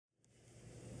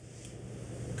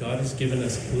God has given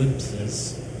us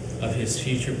glimpses of his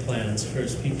future plans for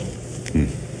his people.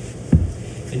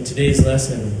 In today's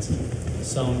lesson,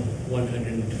 Psalm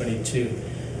 122,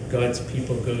 God's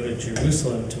people go to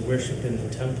Jerusalem to worship in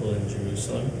the temple in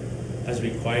Jerusalem as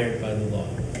required by the law.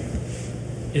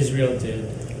 Israel did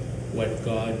what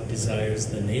God desires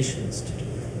the nations to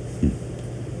do.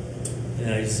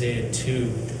 In Isaiah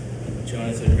 2,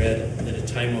 Jonathan read that a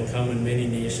time will come when many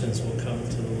nations will come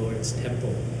to the Lord's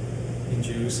temple in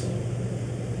Jerusalem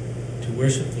to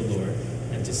worship the Lord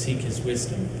and to seek his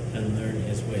wisdom and learn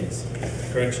his ways.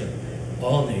 Correction,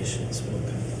 all nations will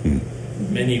come.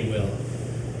 Many will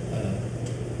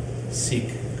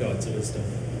seek God's wisdom.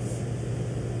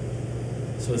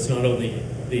 So it's not only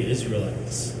the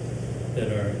Israelites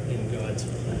that are in God's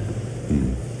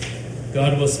plan.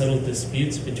 God will settle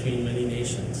disputes between many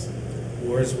nations.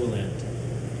 Wars will end,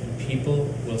 and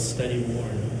people will study war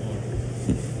no more.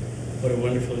 What a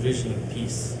wonderful vision of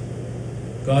peace.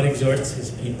 God exhorts his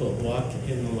people, walk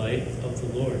in the light of the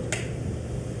Lord.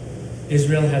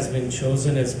 Israel has been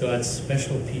chosen as God's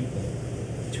special people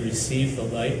to receive the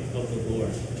light of the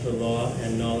Lord, the law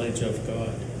and knowledge of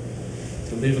God,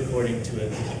 to live according to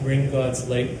it, to bring God's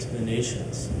light to the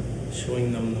nations,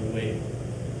 showing them the way.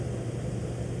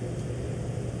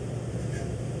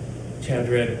 Chad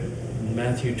read in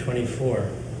Matthew 24,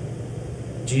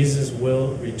 Jesus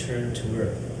will return to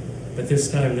earth, but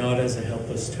this time not as a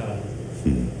helpless child.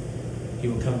 He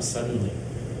will come suddenly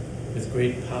with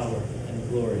great power and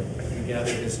glory and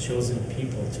gather his chosen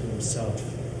people to himself.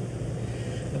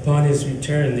 Upon his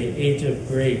return, the age of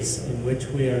grace in which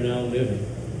we are now living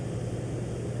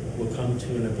will come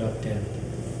to an abrupt end.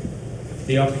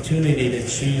 The opportunity to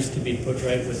choose to be put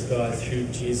right with God through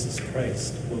Jesus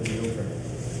Christ will be over.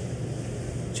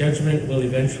 Judgment will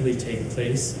eventually take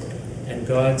place, and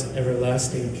God's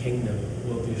everlasting kingdom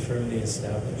will be firmly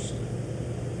established.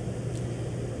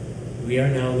 We are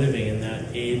now living in that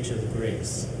age of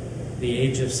grace, the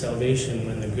age of salvation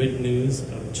when the good news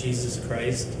of Jesus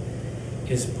Christ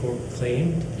is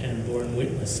proclaimed and borne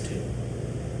witness to,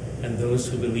 and those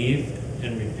who believe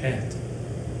and repent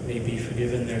may be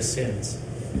forgiven their sins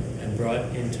and brought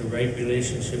into right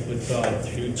relationship with God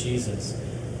through Jesus,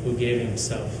 who gave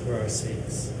himself for our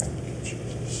sakes.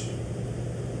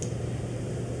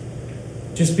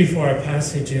 Just before our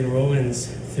passage in Romans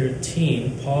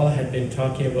 13, Paul had been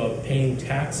talking about paying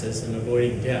taxes and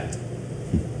avoiding debt.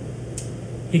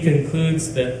 He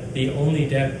concludes that the only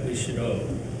debt we should owe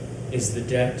is the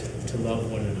debt to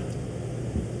love one another.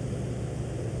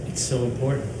 It's so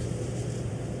important.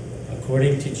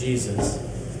 According to Jesus,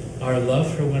 our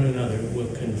love for one another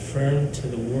will confirm to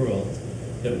the world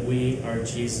that we are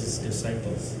Jesus'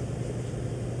 disciples.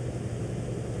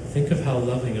 Think of how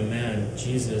loving a man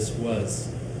Jesus was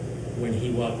when he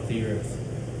walked the earth.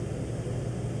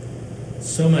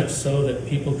 So much so that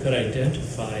people could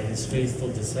identify his faithful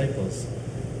disciples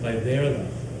by their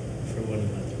love for one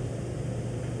another.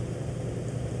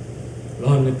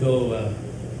 Long ago, a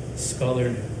scholar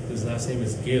whose last name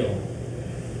is Gill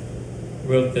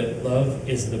wrote that love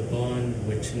is the bond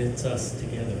which knits us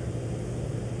together.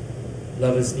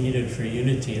 Love is needed for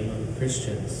unity among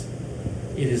Christians.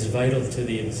 It is vital to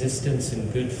the existence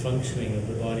and good functioning of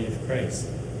the body of Christ,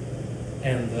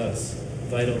 and thus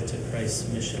vital to Christ's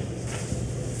mission.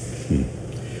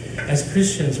 As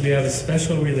Christians, we have a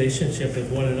special relationship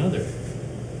with one another.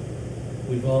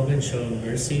 We've all been shown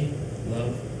mercy,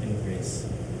 love, and grace.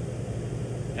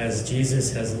 As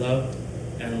Jesus has loved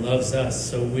and loves us,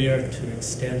 so we are to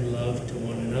extend love to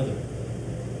one another.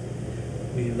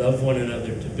 We love one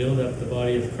another to build up the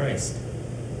body of Christ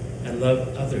and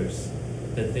love others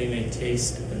that they may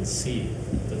taste and see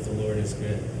that the Lord is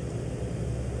good.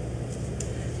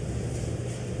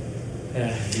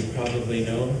 You probably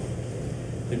know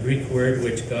the Greek word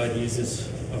which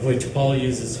Paul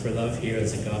uses for love here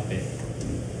is agape,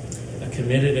 a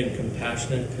committed and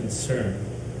compassionate concern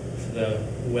for the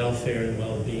welfare and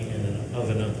well-being of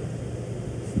another.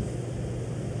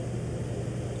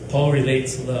 Paul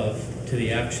relates love to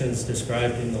the actions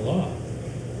described in the law,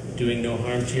 doing no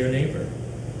harm to your neighbor,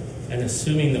 and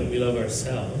assuming that we love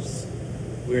ourselves,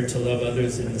 we're to love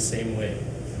others in the same way.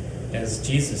 As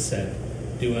Jesus said,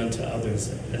 do unto others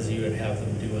as you would have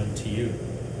them do unto you.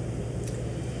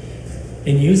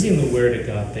 In using the word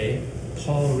agape,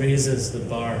 Paul raises the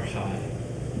bar high.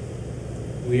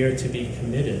 We are to be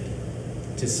committed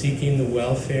to seeking the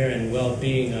welfare and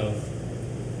well-being of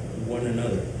one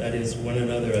another, that is, one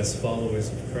another as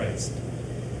followers of Christ.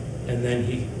 And then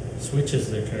he switches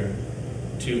the term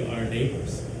to our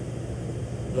neighbors,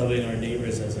 loving our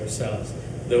neighbors as ourselves,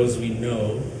 those we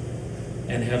know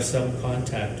and have some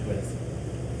contact with.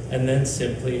 and then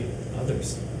simply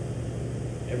others,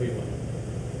 everyone.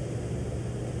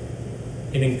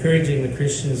 In encouraging the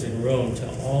Christians in Rome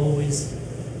to always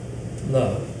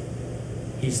love,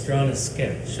 he's drawn a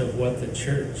sketch of what the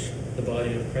church, the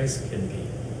body of Christ, can be.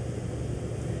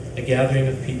 A gathering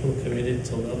of people committed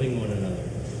to loving one another,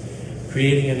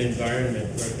 creating an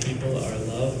environment where people are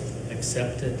loved,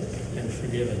 accepted, and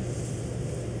forgiven,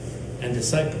 and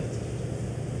discipled,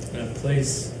 and a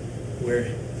place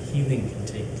where healing can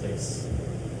take place.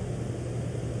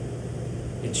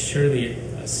 It's surely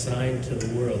a sign to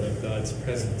the world of God's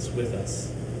presence with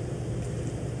us.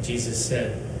 Jesus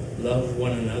said, "Love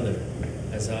one another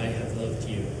as I have loved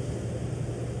you."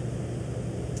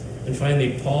 And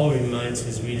finally, Paul reminds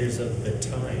his readers of the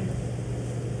time.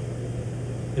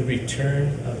 The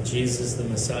return of Jesus the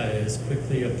Messiah is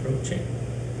quickly approaching.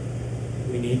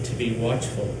 We need to be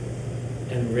watchful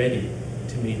and ready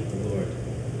to meet the Lord.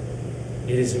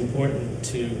 It is important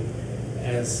to,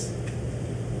 as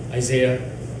Isaiah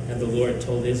and the Lord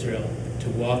told Israel, to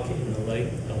walk in the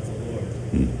light of the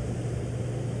Lord.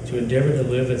 To endeavor to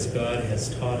live as God has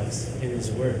taught us in His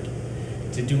Word.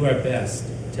 To do our best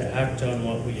to act on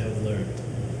what we have learned.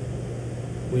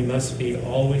 We must be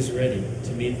always ready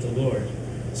to meet the Lord,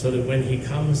 so that when He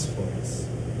comes for us,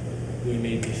 we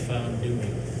may be found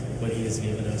doing what He has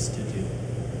given us to do.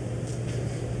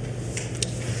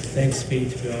 Thanks be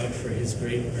to God for His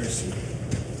great mercy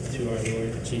through our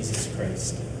Lord Jesus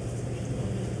Christ.